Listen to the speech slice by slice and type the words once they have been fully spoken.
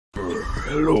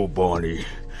Hello, Bonnie.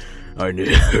 I need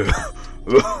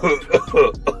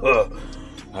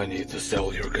I need to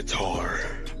sell your guitar.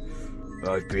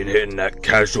 I've been hitting that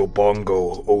casual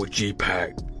bongo OG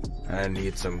pack. I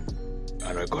need some,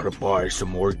 and I gotta buy some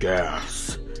more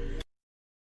gas.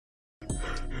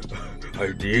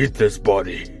 I need this,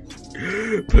 Bonnie.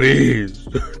 Please,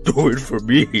 do it for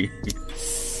me.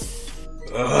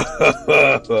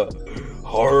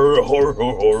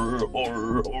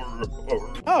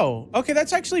 Oh, okay,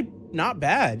 that's actually not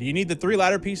bad. You need the 3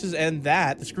 ladder pieces and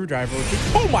the screwdriver.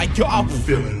 Oh my god! I'm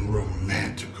feeling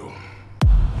romantical.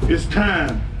 It's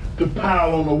time to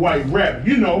pile on the white rabbit,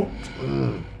 you know,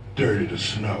 dirty to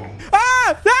snow.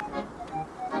 Ah!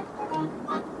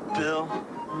 Bill,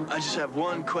 I just have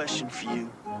one question for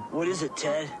you. What is it,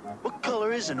 Ted? What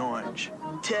color is an orange?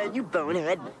 Ted, you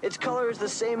bonehead. Its color is the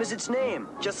same as its name,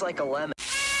 just like a lemon.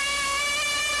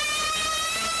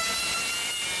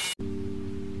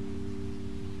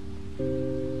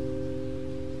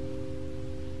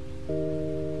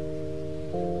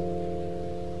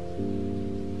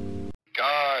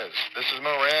 Guys, this is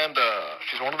Miranda.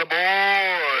 She's one of the boys.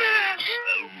 Alright,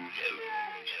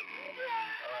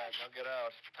 now get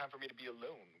out. It's time for me to be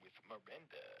alone with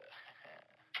Miranda.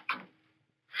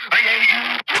 I hate you!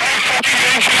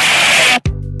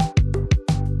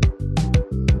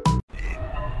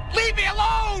 Leave me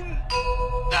alone!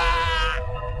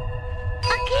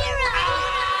 Akira!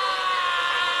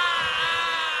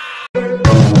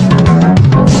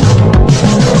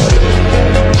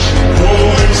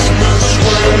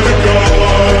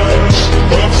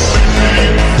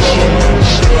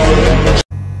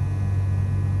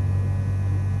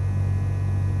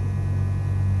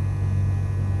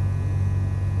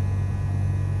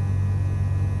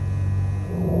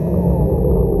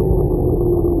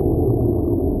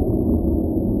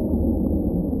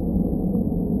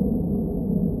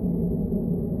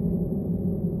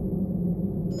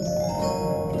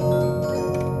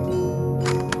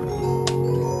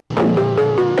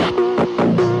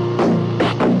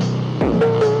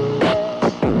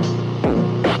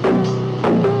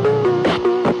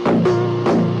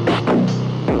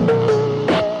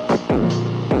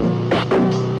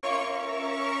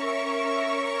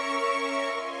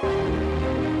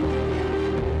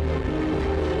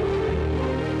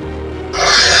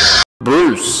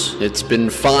 Bruce, it's been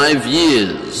 5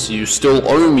 years. You still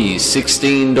owe me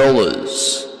 $16.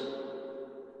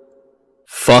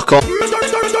 Fuck off.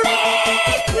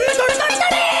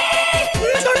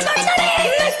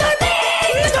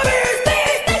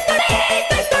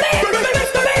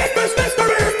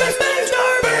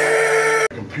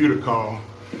 Computer call.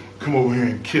 Come over here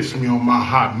and kiss me on my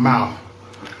hot mouth.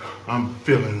 I'm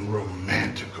feeling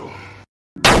romantical.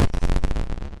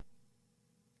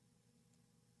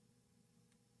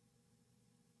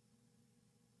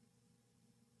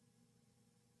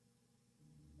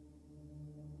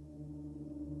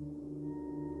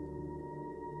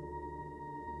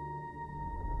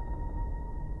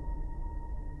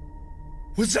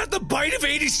 Was that the bite of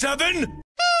 87?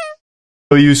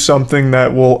 Show you something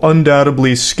that will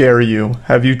undoubtedly scare you,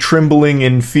 have you trembling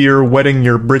in fear, wetting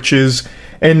your britches.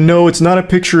 And no, it's not a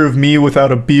picture of me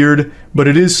without a beard, but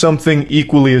it is something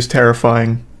equally as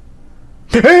terrifying.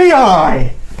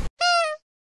 AI!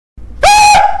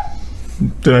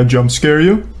 Did I jump scare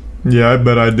you? Yeah, I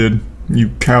bet I did.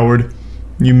 You coward.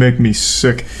 You make me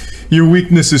sick. Your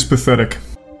weakness is pathetic.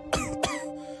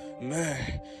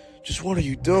 Man, just what are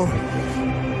you doing?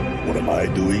 What am I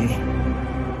doing?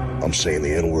 I'm saying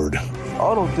the N-word.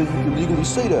 I don't think you can legally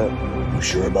say that. You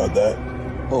sure about that?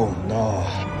 Oh, no.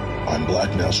 I'm black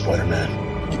now,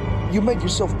 Spider-Man. You made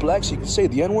yourself black so you can say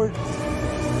the N-word?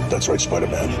 That's right,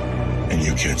 Spider-Man. And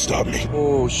you can't stop me.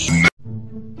 Oh, shit.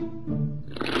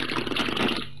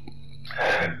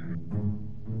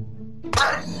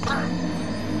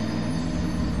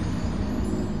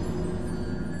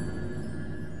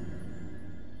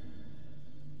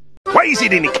 Why is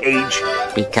it in a cage?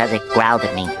 Because it growled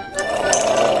at me.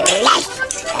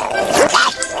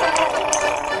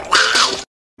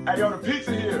 I got a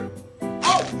pizza here.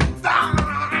 Oh!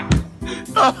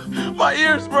 My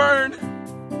ears burn!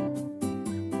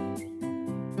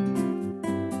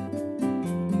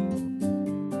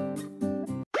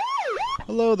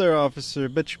 Hello there, officer.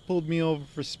 Bet you pulled me over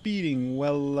for speeding.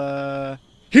 Well,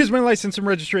 here's my license and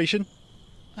registration.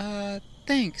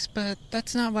 Thanks, but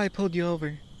that's not why I pulled you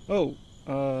over. Oh,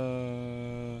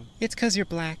 It's 'cause you're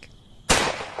black.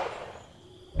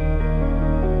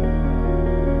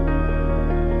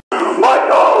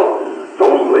 Michael!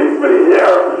 Don't leave me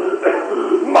here!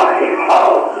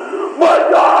 Michael!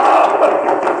 Michael!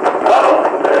 Help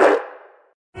me!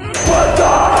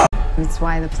 Michael! That's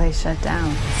why the place shut down.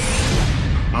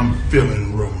 I'm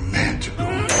feeling romantical.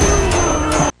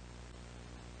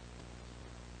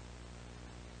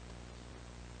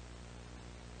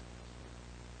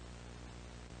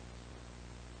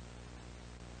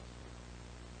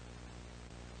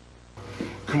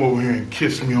 Come over here and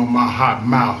kiss me on my hot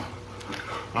mouth.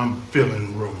 I'm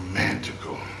feeling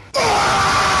romantical.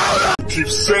 Keep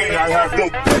saying I have no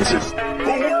bitches.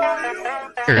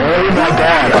 Oh my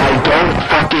god, I don't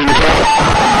fucking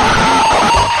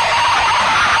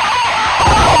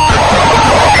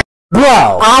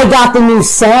Bro, I got the new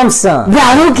Samsung. Bro,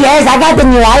 who cares? I got the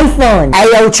new iPhone. Hey,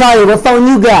 yo, Charlie, what phone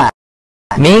you got?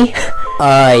 Me?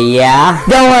 Yeah.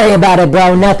 Don't worry about it,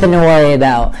 bro. Nothing to worry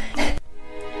about.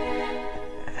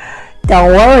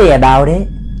 Don't worry about it.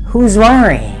 Who's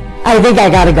worrying? I think I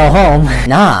gotta go home.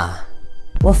 Nah.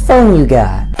 What phone you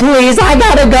got? Please, I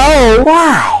gotta go.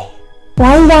 Why?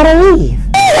 Why you gotta leave?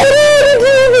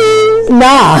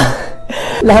 Nah.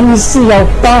 Let me see your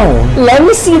phone. Let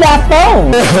me see that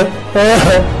phone.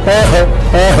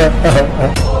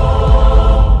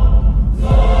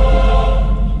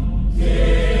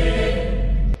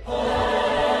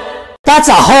 That's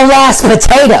a whole ass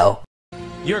potato.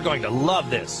 You're going to love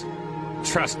this.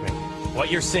 Trust me.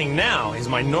 What you're seeing now is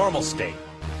my normal state.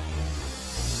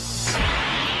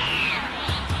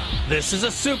 This is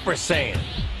a Super Saiyan.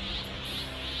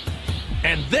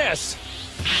 And this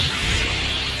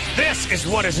is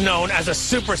what is known as a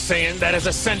Super Saiyan that has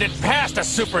ascended past a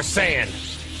Super Saiyan.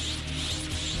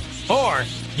 Or,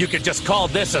 you could just call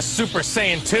this a Super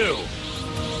Saiyan 2.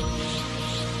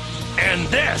 And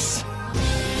this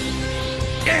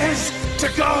is to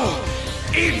go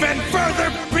even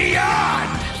further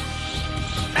beyond!